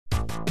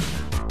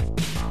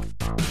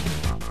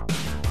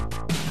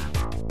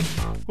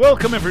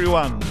Welcome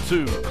everyone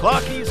to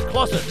Clarky's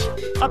Closet,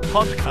 a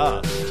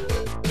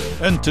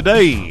podcast. And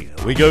today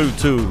we go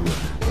to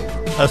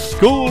a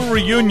school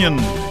reunion.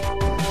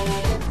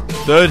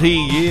 30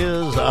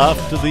 years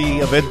after the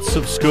events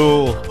of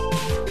school.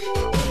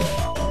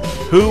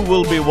 Who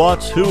will be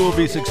what? Who will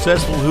be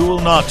successful? Who will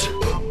not?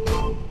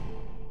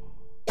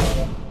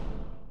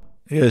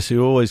 Yes,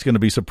 you're always going to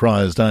be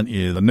surprised, aren't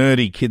you? The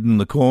nerdy kid in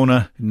the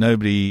corner,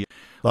 nobody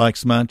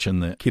likes much,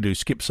 and the kid who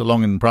skips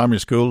along in primary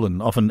school and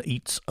often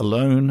eats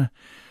alone,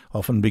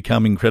 often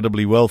become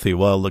incredibly wealthy,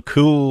 while the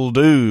cool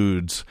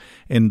dudes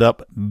end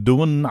up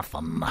doing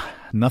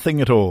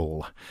nothing at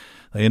all.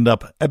 They end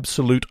up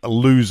absolute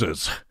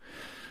losers.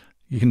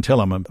 You can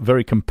tell I'm a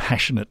very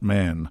compassionate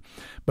man.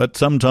 But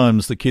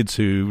sometimes the kids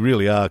who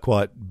really are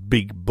quite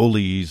big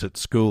bullies at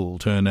school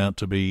turn out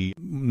to be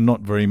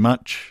not very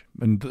much,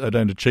 and they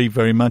don't achieve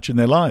very much in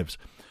their lives.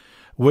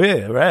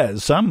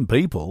 Whereas some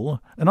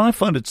people, and I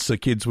find it's the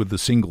kids with the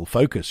single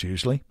focus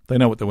usually, they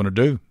know what they want to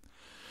do.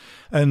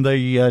 And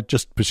they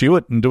just pursue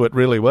it and do it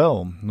really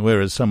well.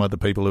 Whereas some other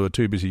people who are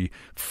too busy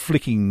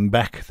flicking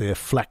back their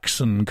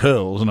flaxen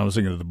curls, and I was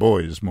thinking of the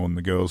boys more than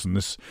the girls in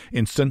this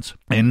instance,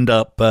 end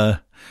up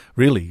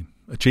really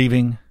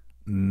achieving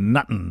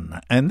nothing.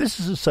 And this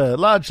is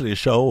largely a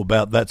show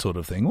about that sort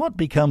of thing. What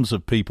becomes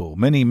of people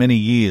many, many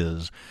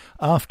years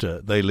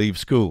after they leave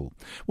school?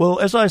 Well,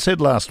 as I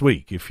said last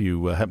week, if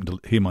you happen to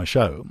hear my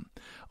show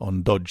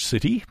on Dodge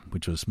City,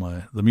 which was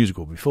the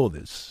musical before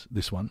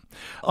this one,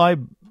 I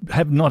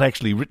have not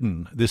actually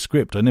written this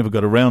script. I never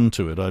got around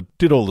to it. I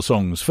did all the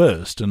songs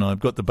first, and I've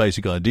got the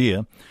basic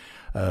idea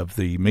of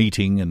the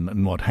meeting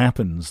and what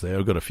happens there.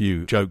 I've got a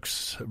few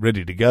jokes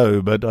ready to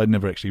go, but I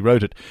never actually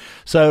wrote it.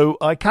 So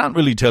I can't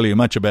really tell you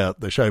much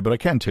about the show, but I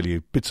can tell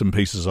you bits and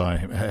pieces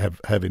I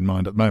have in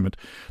mind at the moment.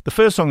 The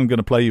first song I'm going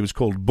to play you is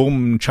called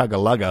Boom Chugga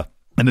Lugga,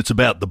 and it's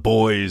about the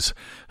boys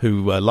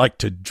who like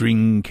to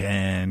drink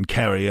and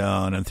carry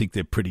on and think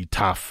they're pretty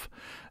tough.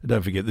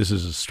 Don't forget, this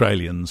is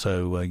Australian,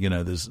 so,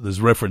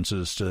 there's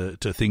references to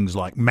things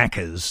like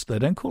Macca's. They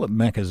don't call it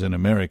Macca's in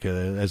America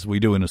as we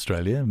do in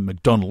Australia,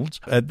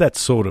 McDonald's, that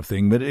sort of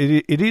thing. But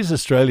it is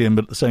Australian,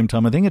 but at the same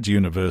time, I think it's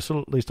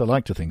universal. At least I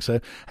like to think so.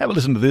 Have a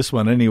listen to this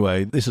one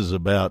anyway. This is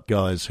about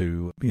guys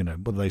who,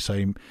 what do they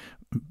say?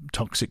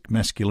 Toxic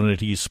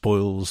masculinity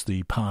spoils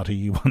the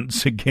party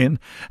once again.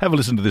 Have a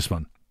listen to this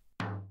one.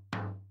 Boom,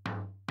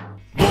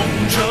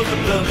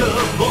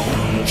 chugga-lugga,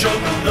 boom,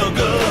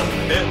 chugga-lugga,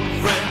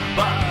 everybody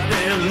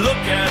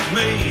look at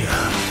me.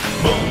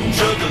 Boom,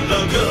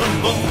 chugga-lugga,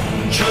 boom,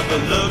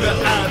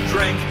 chugga-lugga, I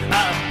drink,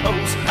 I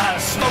post, I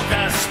smoke,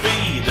 I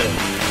speed.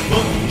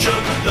 Boom,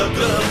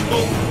 chugga-lugga,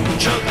 boom,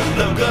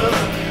 chugga-lugga,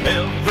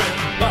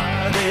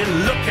 everybody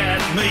look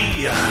at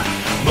me.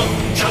 Boom,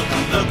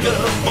 chugga-lugga,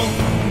 boom,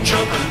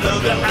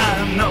 chugga-lugga,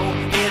 I know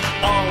it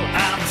all,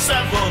 I'm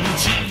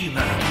 17.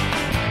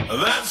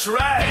 That's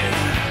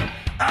right.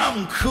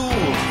 I'm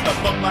cool,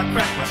 but my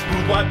crack, my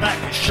smooth white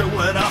back is showing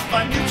off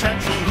my new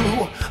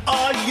tattoo.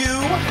 Are you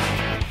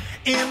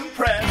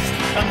impressed?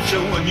 I'm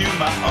showing you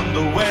my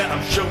underwear,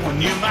 I'm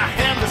showing you my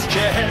handless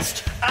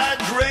chest. I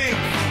drink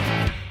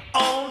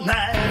all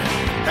night,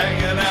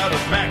 hanging out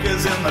at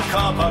Macca's in the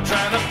car park,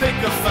 trying to pick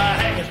a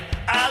fight.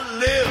 I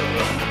live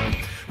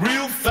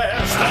real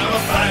fast, I'm a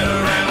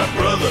fighter and a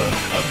brother,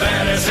 a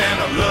badass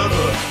and a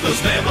lover. There's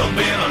never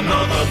been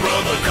another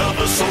brother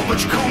cover so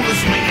much cool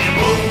as me.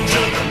 Boom,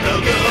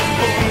 chugga-lugga,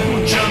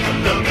 boom,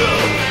 chugga-lugga,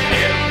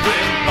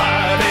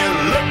 everybody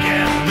look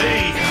at me.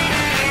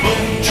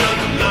 Boom,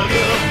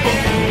 chugga-lugga,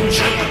 boom,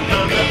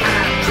 chugga-lugga,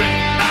 I drink,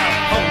 I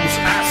pose,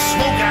 I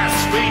smoke, I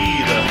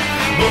speed.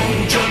 Boom,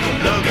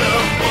 chugga-lugga,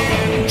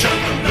 boom,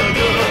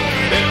 chugga-lugga,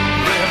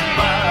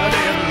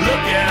 everybody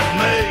look at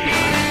me.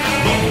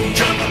 Boom,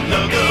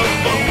 chugga-lugga,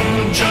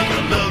 boom,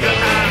 chugga-lugga,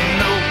 I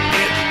know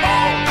it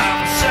all,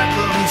 I'm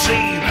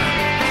 17.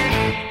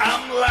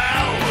 I'm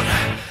loud,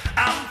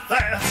 I'm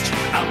fast,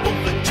 I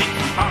won't be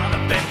taken on a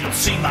bend, you'll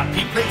see my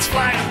P-plates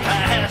flying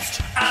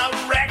past. I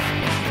wreck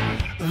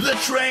the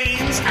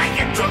trains, I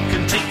get drunk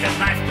and take a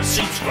knife to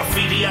seats,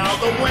 graffiti all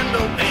the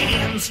window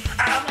panes.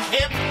 I'm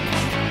hip,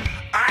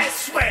 I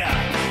swear,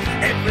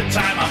 every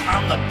time I'm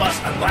on the bus,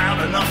 I'm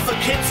loud enough for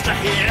kids to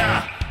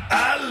hear.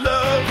 I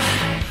love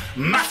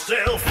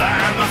myself,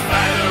 I'm a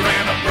fighter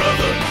and a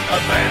brother, a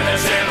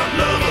badass and a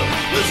lover.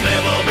 There's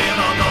never been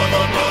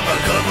another brother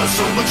cover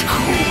so much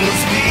cool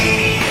as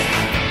me.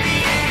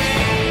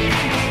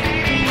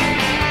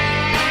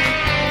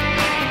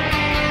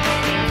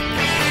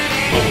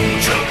 Boom,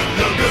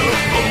 chugga-lugga,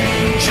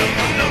 boom,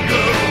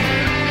 chugga-lugga.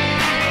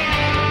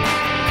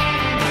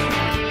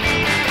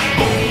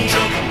 Boom,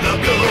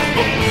 chugga-lugga,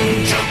 boom,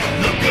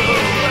 chugga-lugga,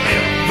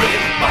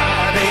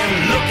 everybody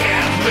look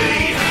at me.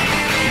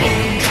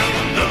 Boom,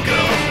 chugga-lugga,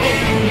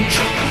 boom,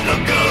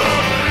 chugga-lugga.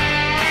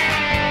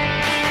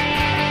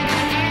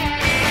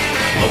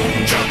 Boom,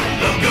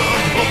 chugga-lugga,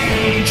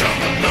 boom,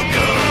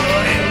 chugga-lugga,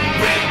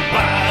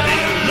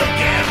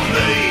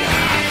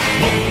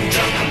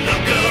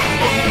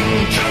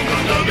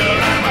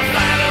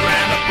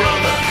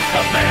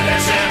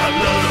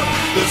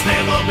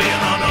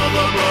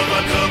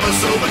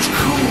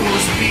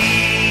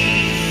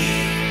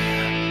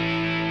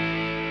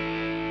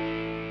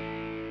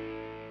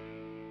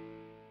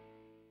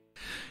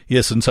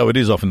 Yes, and so it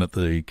is often that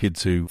the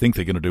kids who think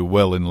they're going to do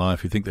well in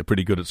life, who think they're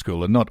pretty good at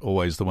school, are not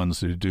always the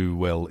ones who do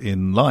well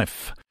in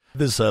life.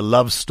 There's a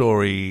love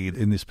story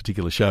in this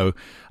particular show.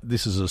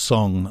 This is a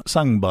song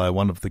sung by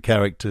one of the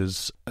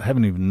characters. I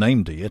haven't even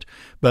named her yet,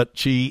 but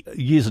she,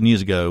 years and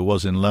years ago,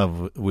 was in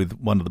love with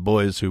one of the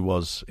boys who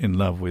was in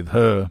love with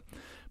her,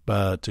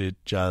 but it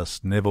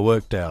just never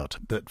worked out.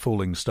 That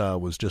falling star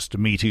was just a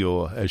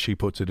meteor, as she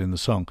puts it in the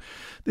song.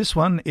 This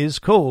one is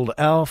called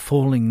Our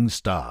Falling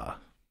Star.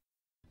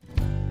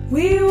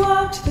 We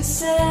walked the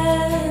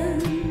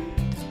sand,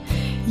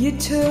 you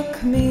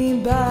took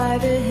me by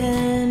the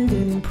hand,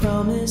 and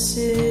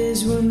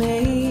promises were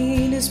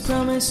made as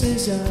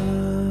promises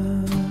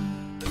are.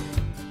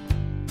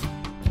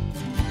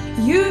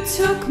 You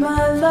took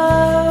my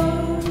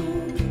love,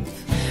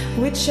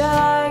 which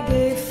I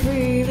gave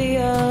freely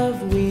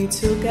of. We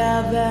took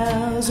our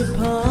vows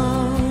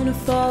upon a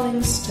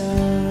falling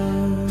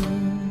star.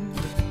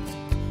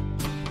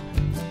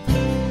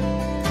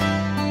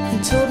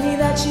 You told me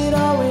that you'd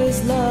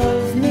always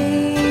love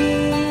me.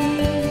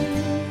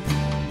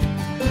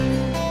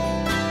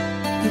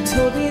 You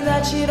told me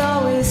that you'd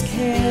always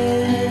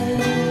care.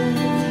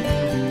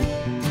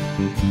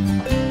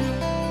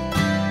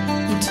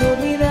 You told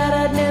me that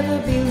I'd never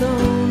be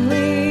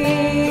lonely,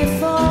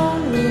 if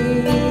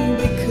only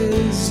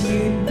because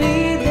you'd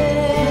be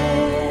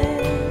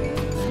there.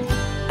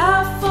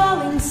 Our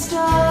falling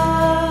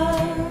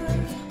star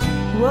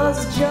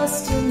was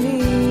just a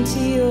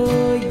meteor.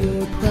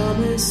 Your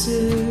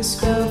promises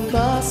fell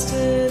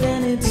faster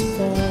than its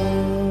fall.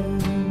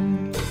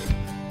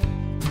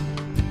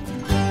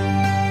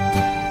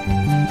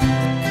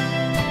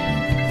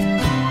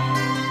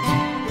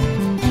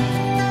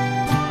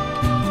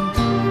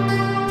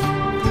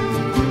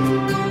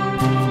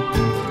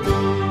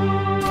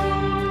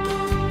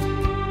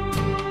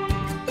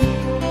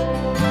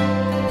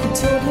 You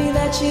told me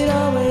that you'd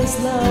always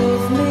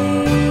love me.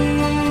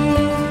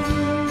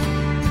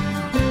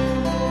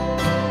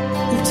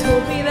 You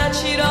told me that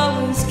you'd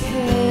always care.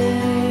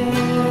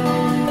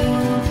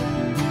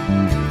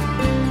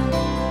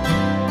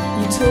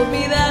 You told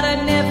me that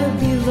I'd never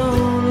be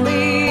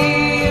lonely,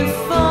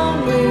 if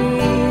only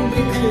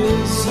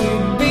because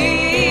you'd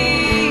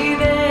be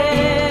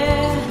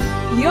there.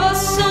 Your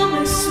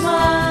summer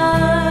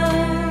smile,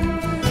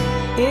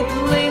 it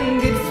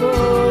lingered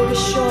for a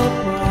short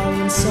while.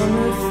 When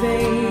summer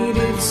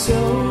faded, so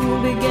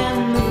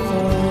began the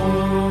fall.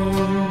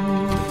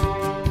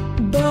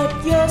 But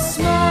your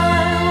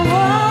smile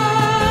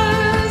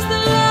was the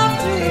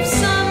laughter of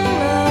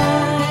sunlight,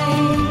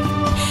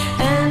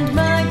 and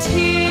my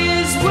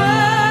tears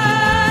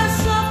were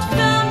soft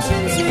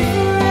fountains of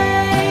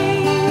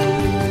rain.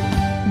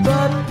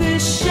 But the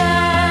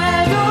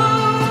shadow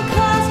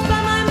cast by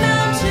my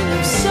mountain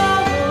of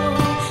sorrow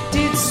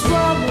did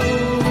swallow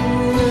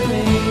the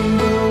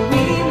rainbow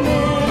we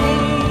made.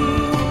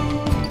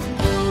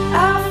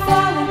 Our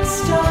falling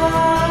star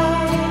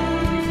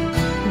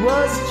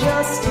was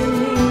just a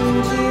meteor.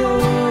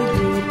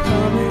 Your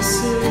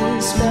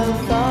promises fell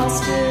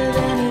faster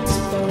than its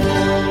fall.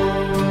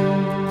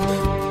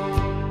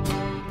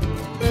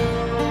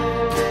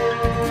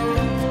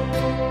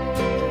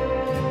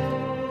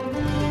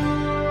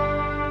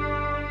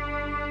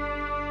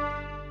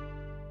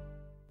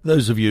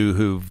 Those of you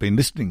who've been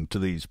listening to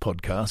these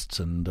podcasts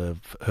and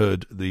have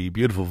heard the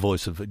beautiful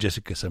voice of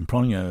Jessica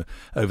Sempronio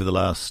over the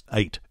last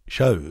 8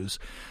 shows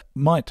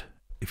might,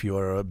 if you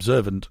are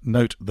observant,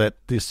 note that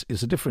this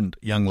is a different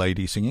young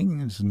lady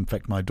singing. It's in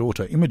fact my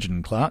daughter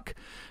Imogen Clark,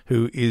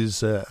 who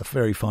is a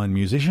very fine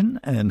musician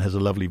and has a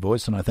lovely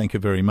voice, and I thank her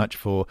very much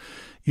for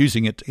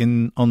using it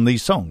on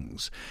these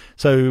songs.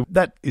 So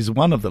that is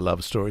one of the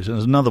love stories, and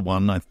there's another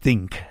one, I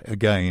think,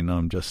 again,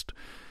 I'm just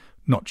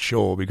not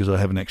sure because I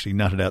haven't actually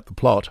nutted out the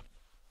plot.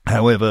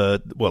 However,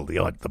 well,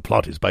 the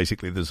plot is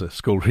basically there's a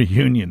school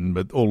reunion,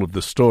 but all of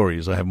the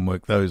stories, I haven't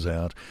worked those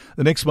out.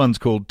 The next one's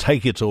called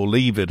Take It or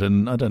Leave It,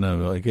 and I don't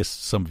know, I guess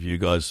some of you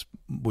guys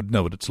would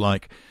know what it's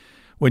like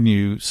when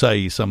you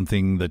say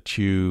something that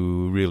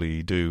you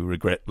really do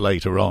regret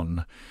later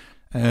on.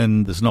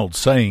 And there's an old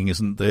saying,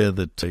 isn't there,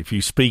 that if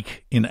you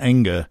speak in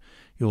anger,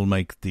 you'll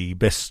make the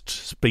best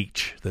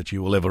speech that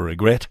you will ever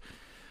regret.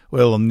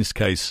 Well, in this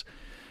case,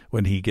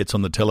 when he gets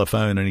on the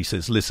telephone and he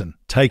says, listen,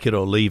 take it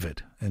or leave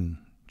it, and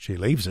she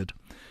leaves it,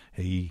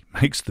 he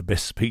makes the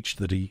best speech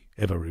that he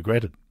ever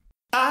regretted.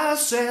 I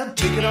said,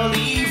 take it or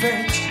leave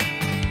it.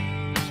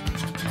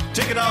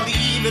 Take it or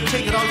leave it,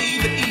 take it or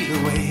leave it, either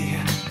way.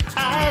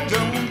 I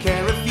don't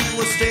care if you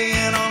were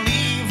staying or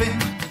leaving.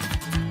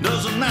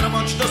 Doesn't matter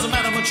much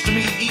to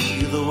me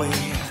either way.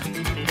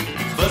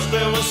 First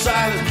there was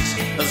silence,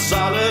 as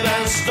solid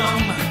as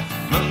stone.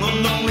 Then the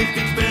lonely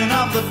beeping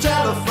of the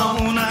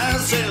telephone. I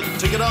said,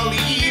 take it or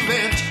leave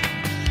it.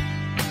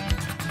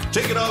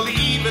 Take it or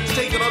leave it,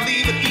 take it or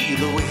leave it,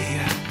 either way.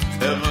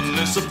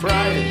 Heavenly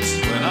surprise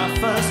when I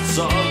first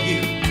saw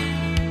you,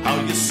 how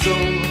you stole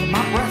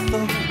my breath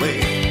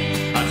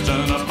away. I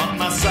turned up on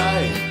my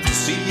side to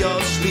see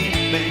your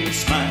sleeping,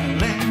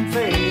 smiling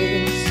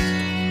face.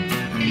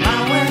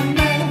 Now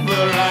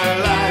whenever I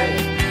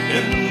lie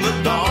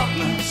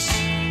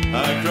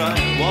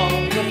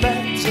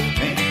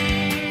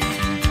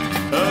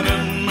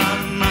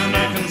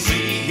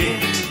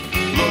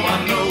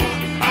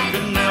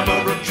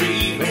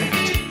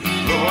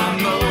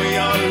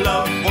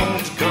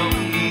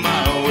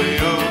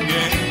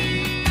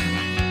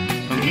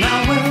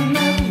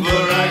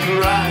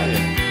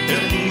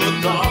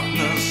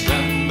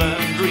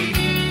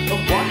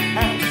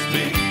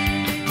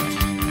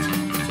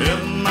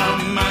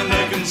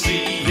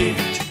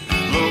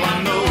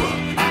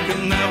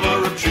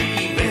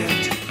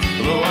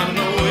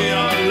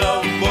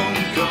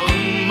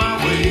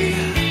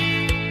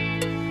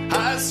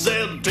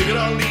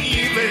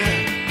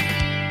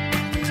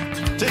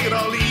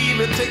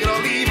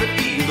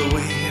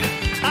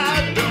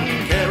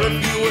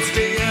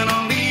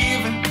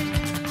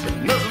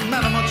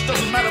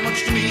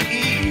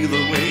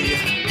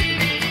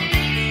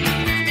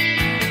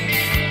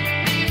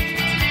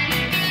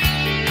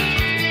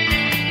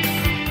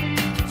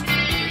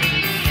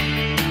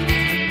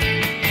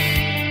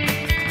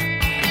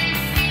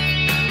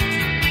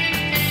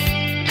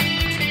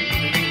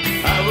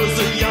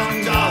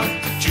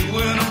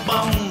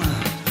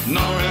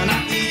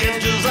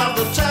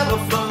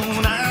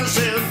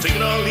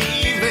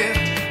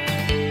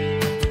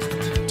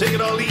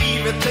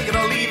leave it, take it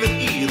or leave it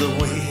either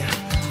way.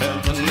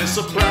 Heavenly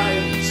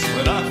surprise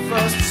when I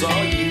first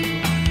saw you,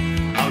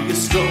 how you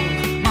stole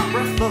my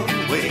breath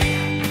away.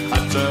 I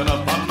turn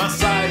up on my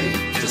side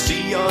to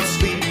see your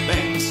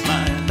sleeping,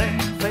 smiling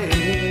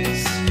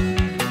face.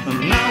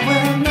 And now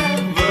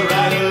whenever I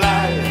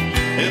lie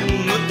in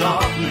the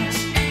darkness,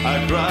 I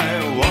cry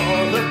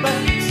water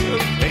bags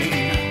of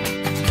pain.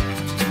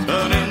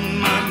 And in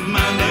my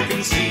mind I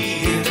can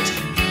see it,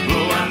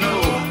 though I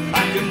know I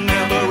can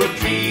never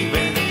retrieve it.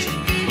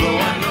 Though I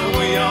know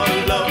your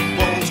love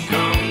won't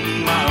come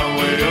my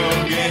way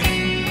again.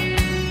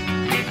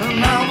 And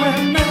now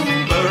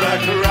whenever I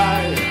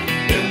cry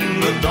in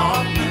the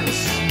darkness,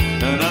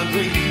 and I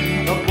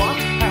dream of what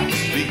has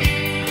been,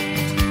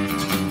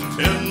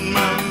 in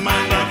my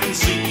mind I can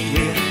see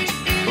it,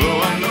 though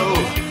I know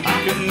I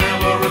can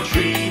never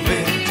retrieve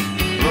it.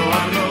 Though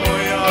I know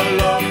your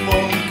love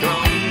won't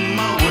come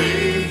my way.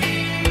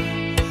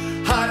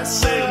 I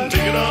say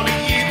take it or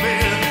leave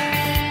it,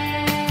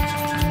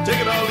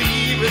 take it or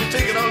leave it,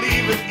 take it or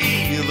leave it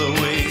either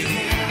way.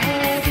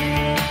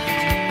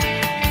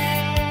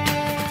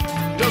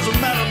 Doesn't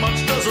matter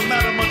much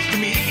to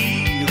me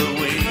either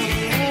way.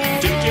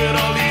 Take it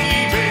or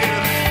leave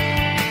it,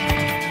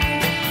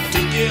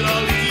 take it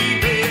or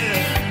leave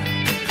it.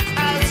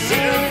 I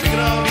said take it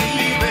or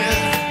leave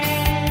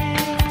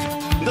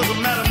it.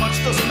 Doesn't matter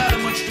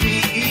much to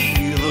me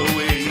either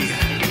way.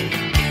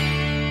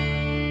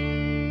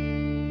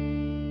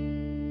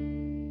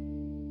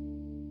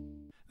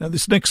 Now,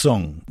 this next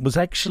song was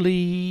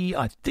actually,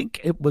 I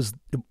think it was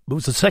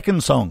the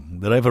second song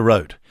that I ever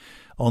wrote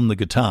on the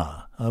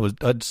guitar.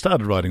 I'd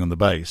started writing on the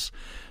bass.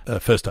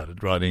 First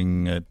started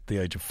writing at the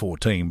age of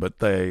 14, but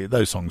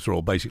those songs were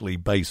all basically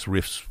bass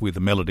riffs with a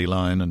melody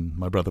line and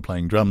my brother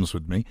playing drums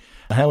with me.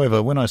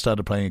 However, when I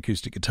started playing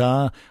acoustic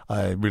guitar,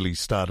 I really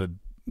started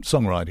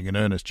songwriting in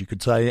earnest, you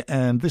could say,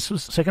 and this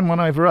was the second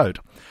one I ever wrote.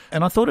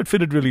 And I thought it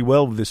fitted really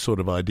well with this sort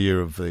of idea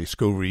of the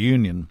school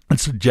reunion.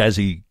 It's a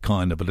jazzy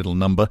kind of a little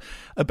number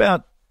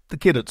about the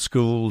kid at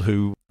school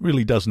who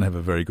really doesn't have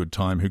a very good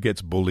time, who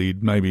gets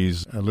bullied, maybe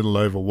he's a little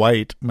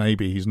overweight,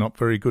 maybe he's not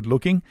very good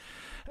looking.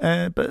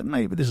 But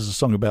maybe this is a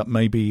song about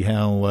maybe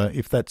how,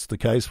 if that's the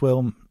case,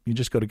 well, you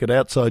just got to get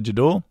outside your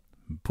door,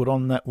 put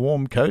on that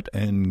warm coat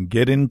and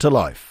get into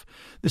life.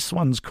 This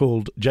one's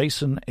called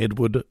Jason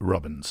Edward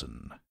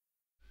Robinson.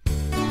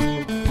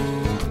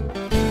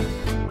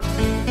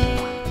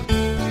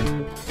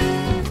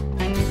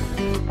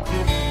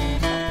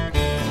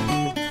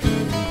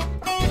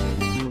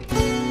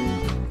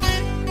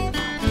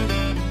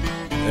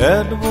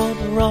 Edward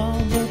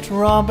Robert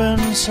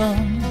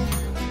Robinson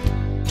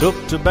took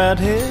to bed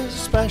his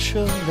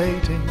special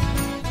lady,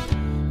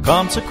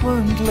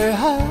 consequently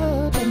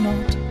had a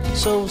not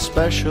so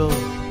special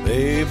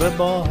baby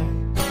boy.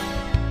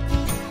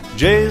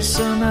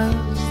 Jason,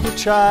 as the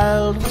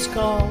child was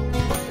called,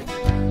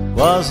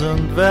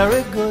 wasn't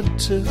very good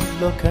to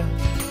look at,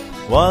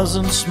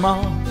 wasn't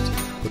smart,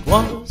 but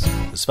was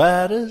as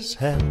fat as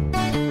hell.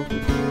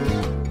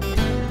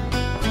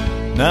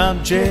 Now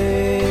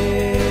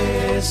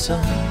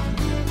Jason,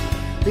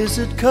 is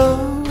it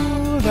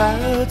cold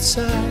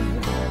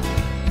outside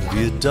of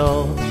your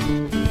door?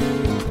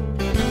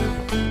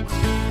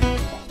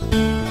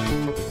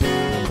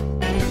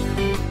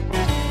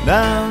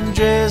 Now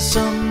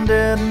Jason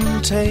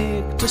didn't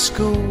take to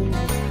school,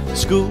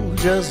 school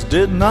just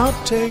did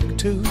not take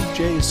to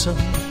Jason.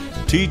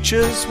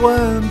 Teachers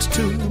weren't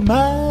too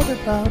mad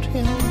about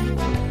him,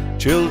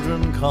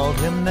 children called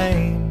him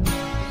names.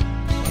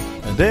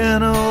 And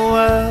in a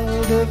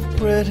world of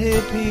pretty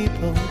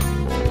people,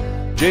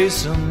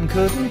 Jason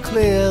couldn't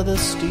clear the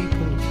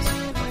steeples,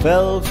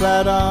 fell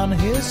flat on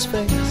his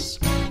face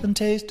and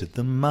tasted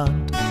the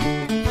mud.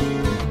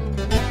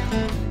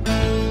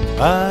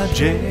 Ah,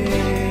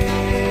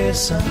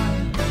 Jason,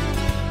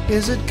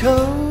 is it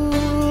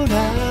cold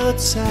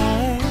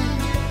outside?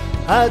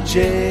 Ah,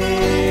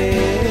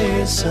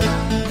 Jason,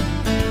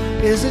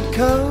 is it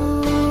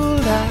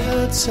cold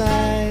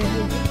outside?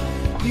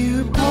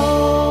 You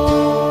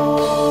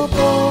poor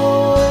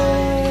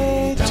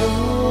boy,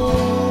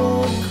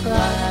 don't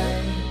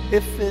cry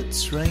if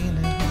it's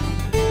raining.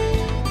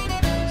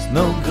 It's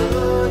no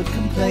good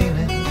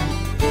complaining.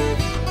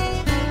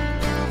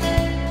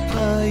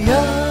 A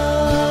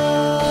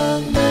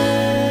young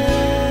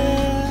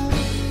man,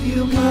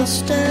 you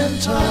must stand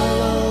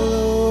tall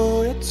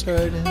although it's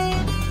hurting.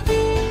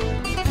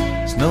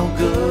 It's no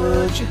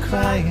good you're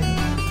crying.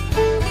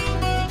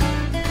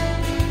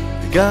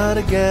 You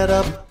gotta get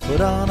up, put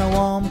on a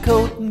warm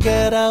coat and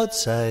get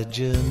outside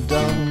your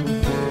door.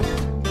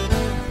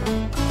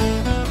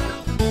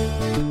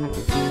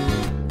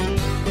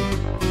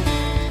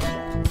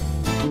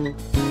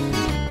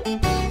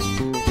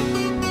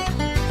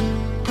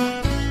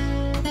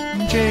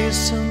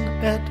 Jason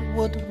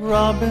Edward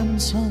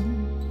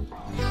Robinson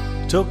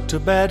took to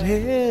bed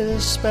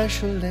his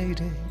special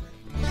lady,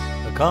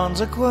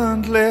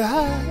 consequently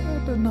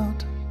had a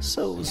not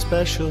so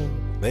special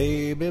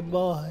baby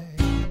boy.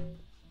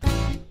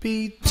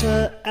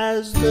 Peter,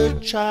 as the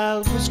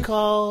child was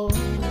called,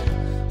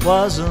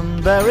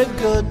 wasn't very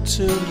good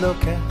to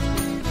look at,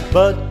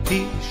 but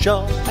he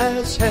sure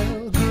as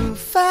hell grew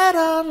fat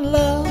on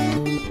love.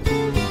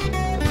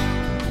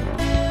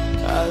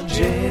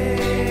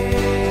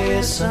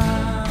 Jason,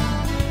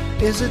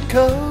 is it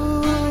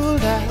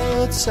cold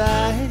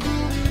outside?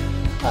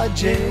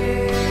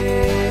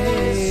 Jason,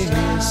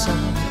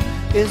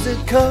 is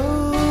it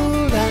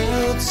cold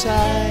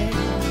outside?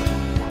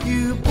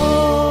 You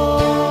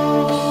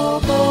poor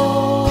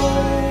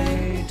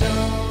boy,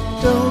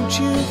 don't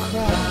you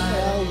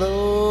cry,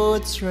 although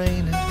it's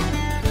raining.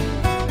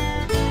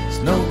 It's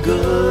no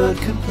good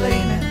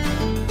complaining.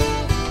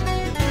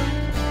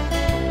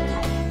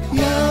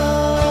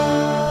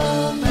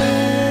 Young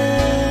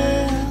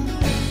man,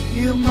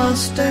 you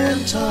must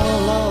stand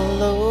tall,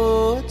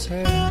 although it's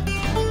hurting.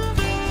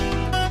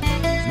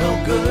 It's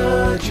no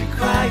good you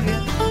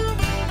crying.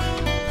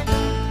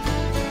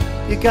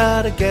 You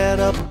gotta get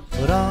up,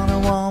 put on a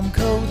warm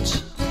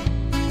coat.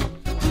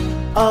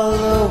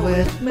 Although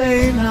it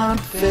may not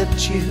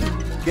fit you,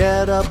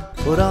 get up,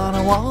 put on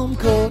a warm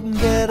coat and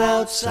get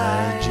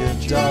outside your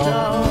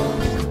door.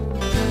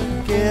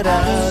 Get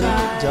out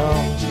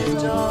your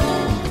door.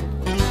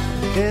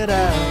 Get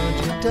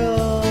out your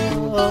door.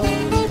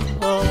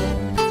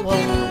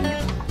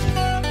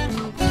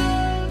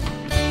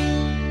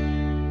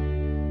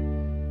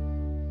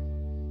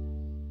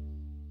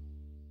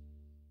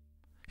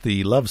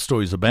 The love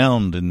stories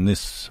abound in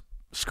this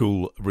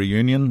school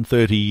reunion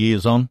 30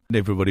 years on.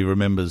 Everybody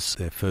remembers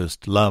their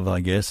first love,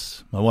 I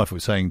guess. My wife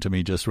was saying to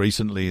me just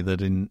recently that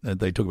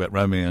they talk about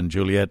Romeo and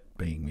Juliet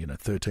being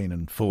 13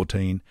 and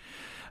 14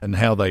 and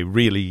how they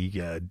really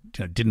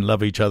didn't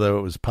love each other.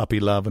 It was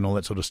puppy love and all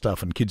that sort of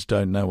stuff, and kids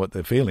don't know what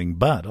they're feeling.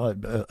 But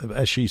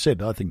as she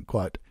said, I think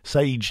quite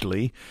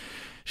sagely,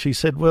 she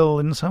said, well,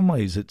 in some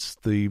ways it's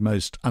the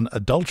most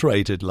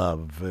unadulterated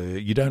love.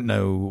 You don't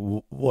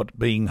know what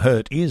being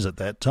hurt is at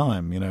that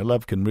time.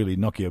 Love can really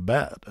knock you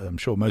about. I'm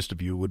sure most of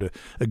you would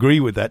agree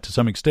with that to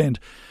some extent.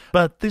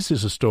 But this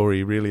is a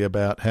story really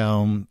about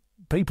how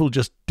people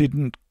just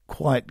didn't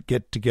quite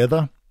get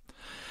together,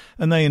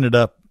 and they ended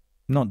up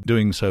not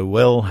doing so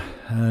well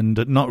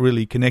and not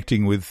really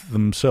connecting with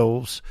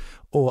themselves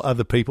or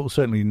other people,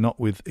 certainly not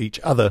with each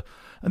other.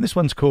 And this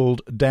one's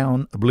called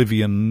Down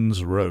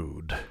Oblivion's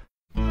Road.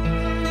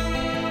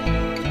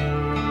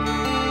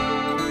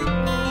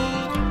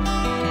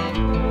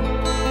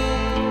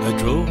 I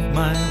drove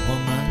my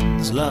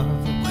woman's love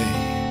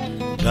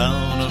away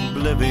down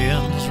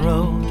Oblivion's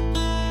road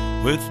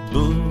with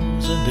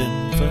booze and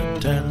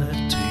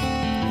infidelity.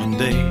 One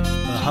day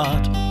her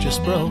heart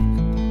just broke.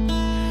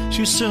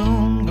 She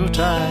soon grew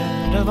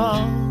tired of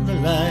all the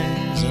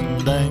lies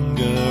and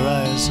anger,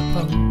 I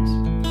suppose.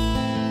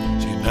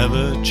 She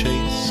never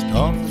chased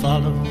or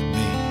followed me.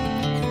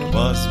 It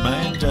was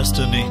my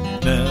destiny,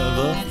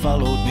 never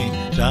followed me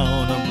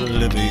down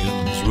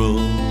Oblivion's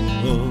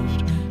road.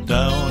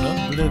 Down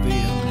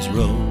Oblivion's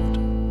road.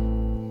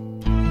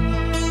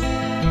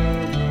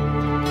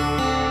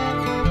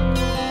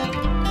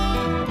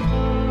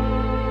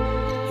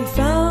 He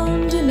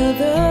found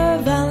another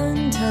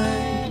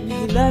Valentine.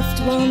 He left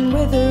one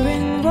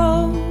withering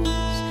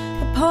rose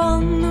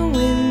upon the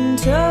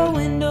winter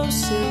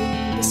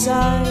windowsill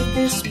beside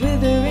this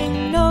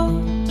withering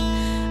note.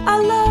 I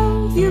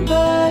love you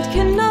but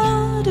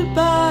cannot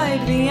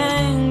abide the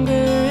anger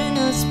in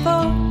us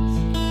both.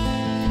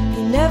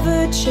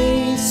 Never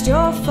chased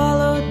or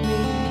followed me.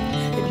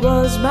 It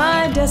was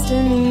my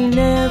destiny,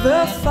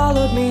 never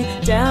followed me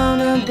down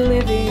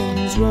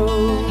Oblivion's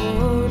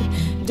road.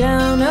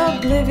 Down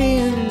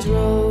Oblivion's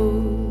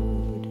road.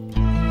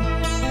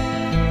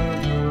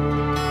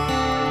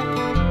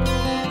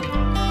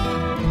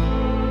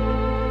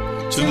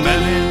 Too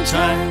many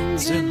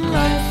times in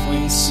life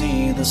we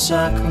see the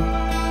circle.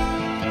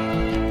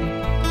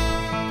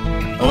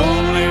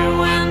 Only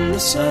when the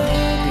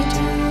circuit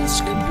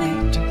is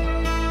complete.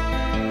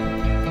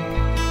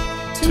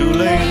 Too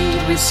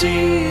late we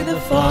see the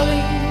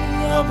folly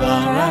of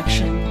our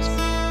actions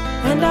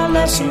and our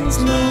lessons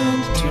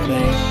learned too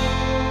late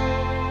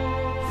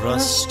for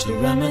us to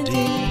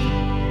remedy.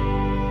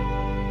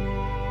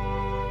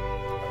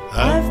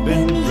 I've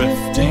been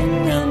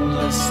drifting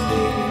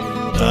endlessly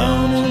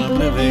down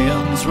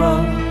Oblivion's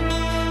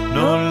road.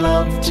 No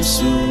love to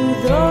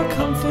soothe or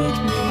comfort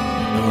me,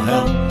 no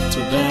help to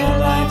bear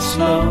life's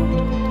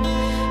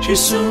load. She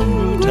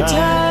soon grew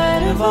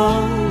tired of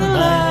all the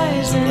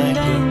lies and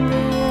anger,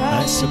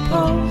 I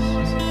suppose.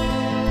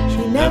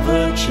 She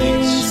never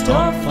chased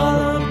or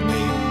followed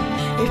me.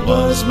 It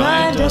was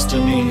my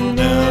destiny,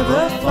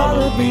 never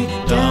followed me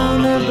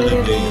down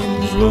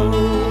Oblivion's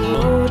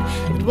road.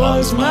 It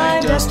was my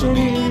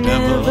destiny,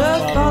 never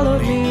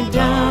followed me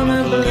down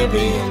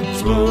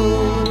Oblivion's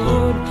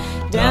road.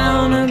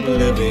 Down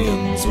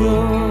Oblivion's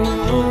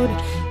road.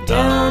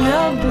 Down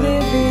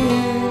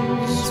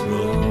Oblivion's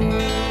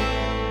road.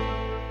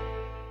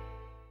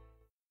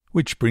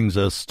 Which brings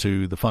us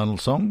to the final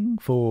song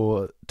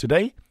for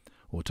today,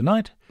 or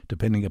tonight,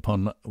 depending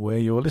upon where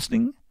you're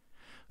listening,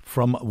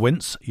 from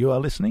whence you are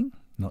listening.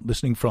 not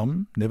listening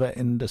from. Never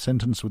end a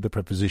sentence with a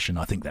preposition.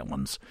 I think that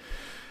one's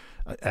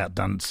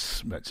outdone.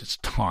 It's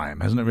time,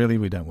 hasn't it, really?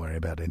 We don't worry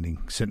about ending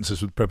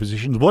sentences with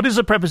prepositions. What is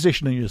a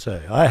preposition, you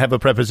say? I have a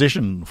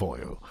preposition for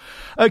you.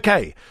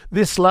 Okay,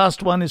 this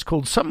last one is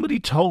called Somebody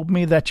Told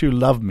Me That You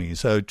Love Me.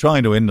 So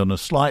trying to end on a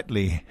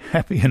slightly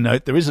happier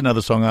note. There is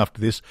another song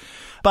after this.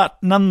 But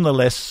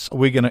nonetheless,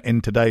 we're going to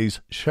end today's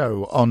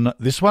show on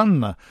this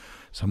one.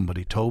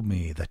 Somebody told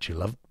me that you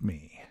loved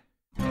me.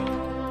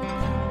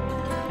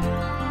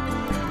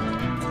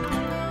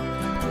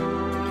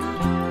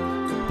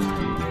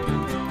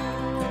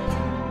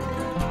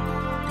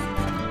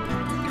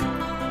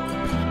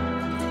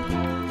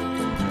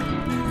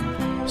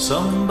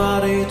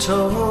 Somebody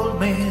told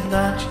me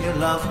that you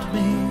loved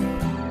me.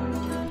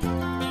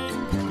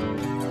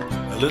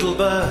 A little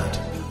bird,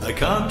 I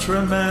can't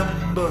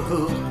remember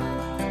who.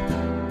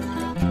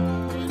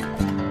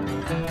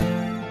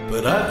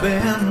 But I've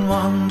been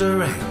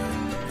wondering,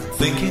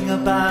 thinking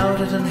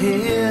about it, and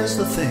here's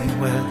the thing.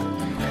 Well,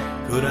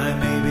 could I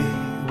maybe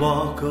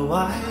walk a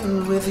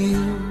while with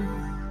you?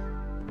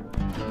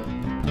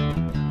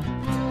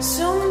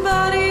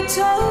 Somebody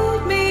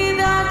told me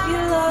that you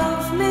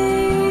love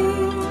me.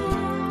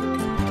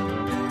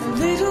 A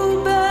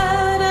little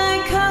bird,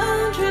 I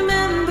can't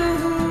remember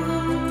who.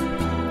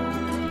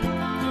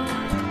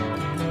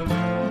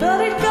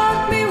 But it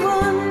got me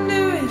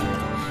wondering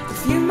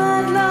if you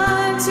might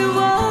like to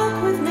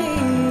walk with me,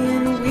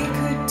 and we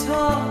could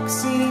talk,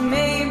 see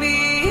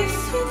maybe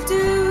if you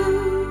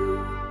do.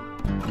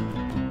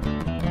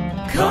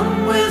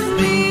 Come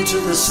with me to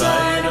the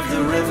side of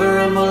the river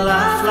and we'll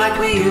laugh like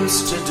we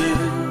used to do.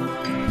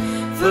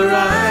 For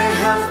I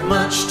have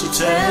much to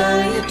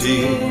tell you,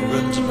 dear,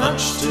 and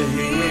much to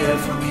hear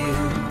from you.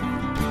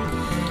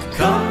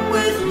 Come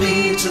with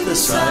me to the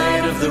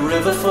side of the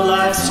river, for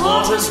life's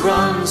waters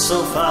run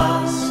so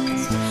fast.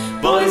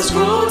 Boys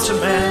grow to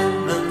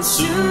men and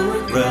soon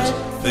regret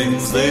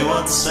things they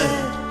once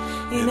said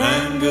in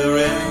anger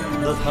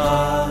in the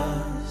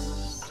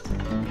past.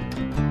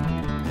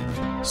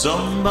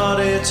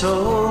 Somebody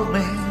told me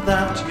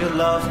that you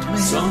loved me.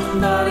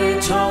 Somebody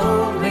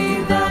told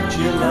me that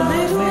you loved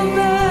me. A little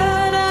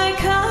bird, I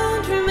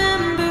can't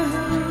remember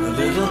who. A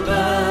little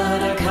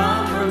bird, I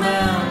can't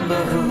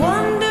remember who. I'm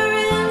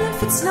wondering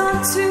if it's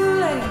not too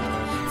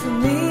late for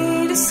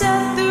me to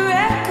set the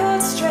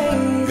record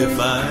straight. If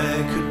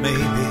I could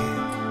maybe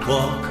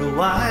walk a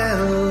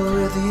while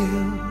with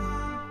you.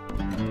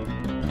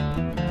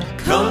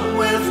 Come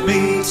with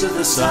me to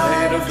the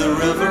side of the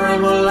river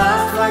and we'll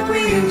laugh like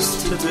we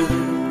used to do.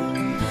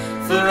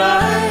 For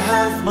I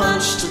have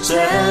much to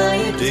tell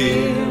you,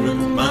 dear,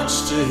 and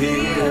much to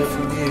hear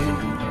from you.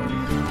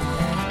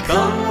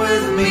 Come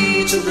with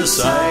me to the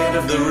side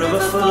of the river,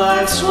 for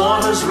life's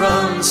waters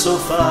run so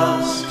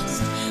fast.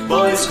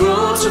 Boys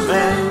grow to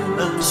men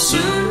and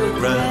soon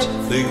regret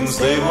things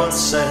they once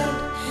said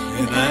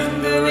in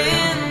anger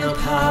in the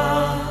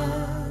past.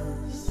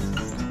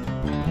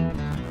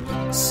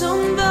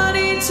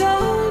 Somebody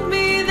told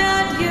me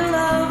that you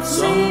love me.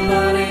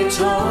 Somebody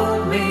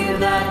told me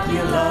that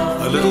you love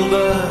me. A little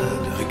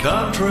bird, I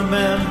can't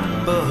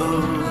remember who.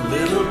 A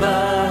little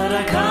bird,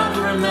 I can't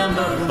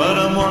remember who. But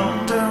I'm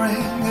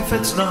wondering if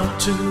it's not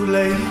too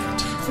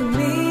late for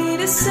me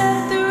to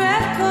set the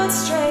record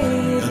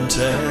straight and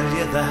tell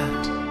you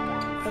that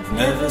I've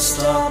never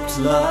stopped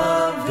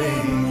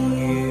loving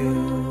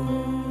you.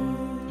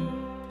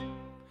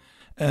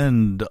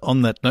 And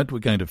on that note, we're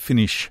going to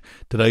finish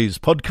today's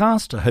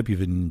podcast. I hope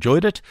you've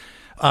enjoyed it.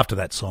 After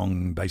that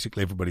song,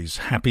 basically everybody's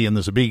happy, and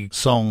there's a big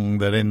song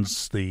that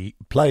ends the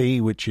play,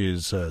 which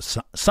is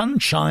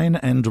Sunshine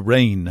and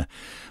Rain,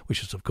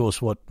 which is, of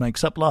course, what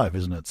makes up life,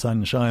 isn't it?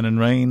 Sunshine and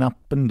rain, up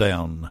and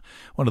down.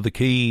 One of the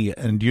key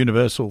and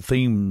universal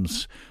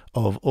themes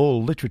of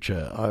all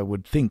literature, I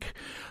would think.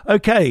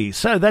 Okay,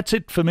 so that's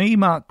it for me,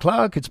 Mark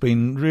Clark. It's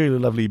been really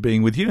lovely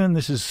being with you, and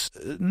this is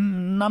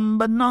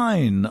number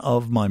 9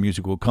 of my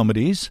musical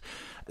comedies.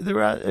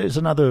 There's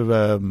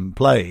another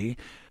play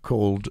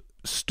called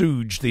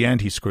Stooge the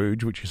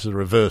Anti-Scrooge, which is a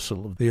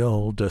reversal of the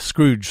old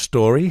Scrooge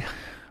story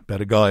about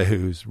a guy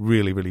who's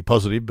really, really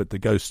positive, but the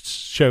ghosts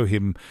show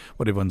him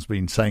what everyone's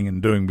been saying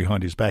and doing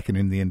behind his back, and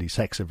in the end he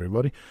sacks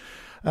everybody.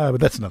 But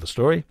that's another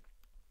story.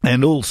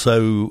 And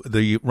also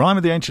the Rime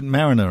of the Ancient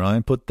Mariner, I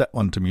put that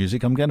one to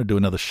music. I'm going to do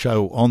another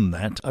show on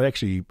that. I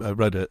actually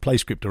wrote a play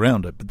script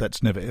around it, but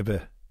that's never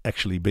ever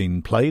actually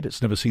been played.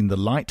 It's never seen the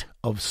light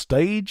of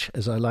stage,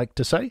 as I like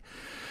to say.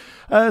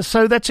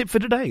 So that's it for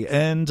today.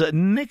 And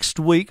next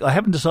week, I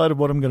haven't decided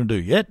what I'm going to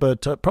do yet,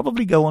 but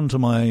probably go on to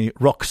my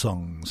rock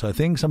songs, I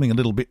think. Something a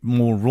little bit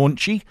more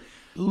raunchy,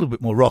 a little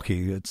bit more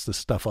rocky. It's the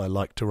stuff I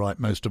like to write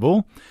most of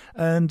all.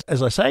 And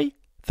as I say,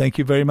 thank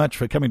you very much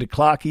for coming to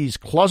Clarky's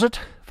Closet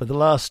for the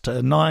last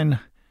 9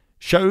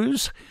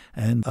 shows,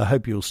 and I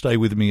hope you'll stay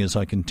with me as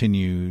I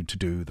continue to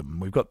do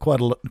them. We've got quite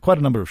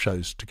a number of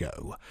shows to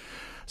go.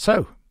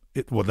 So,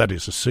 that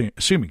is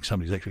assuming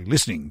somebody's actually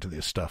listening to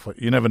this stuff.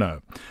 You never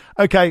know.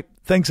 Okay,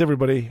 thanks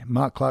everybody.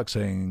 Mark Clark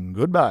saying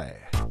goodbye.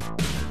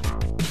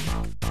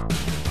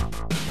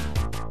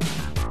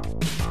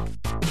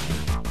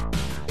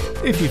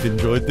 If you've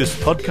enjoyed this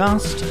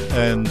podcast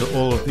and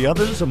all of the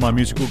others of my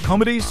musical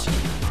comedies,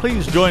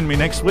 please join me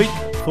next week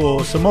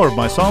for some more of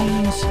my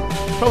songs.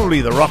 Probably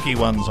the rocky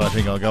ones I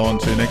think I'll go on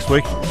to next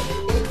week.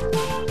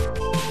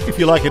 If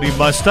you like any of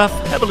my stuff,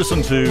 have a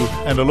listen to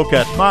and a look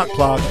at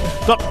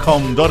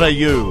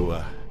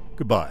markclark.com.au.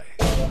 Goodbye.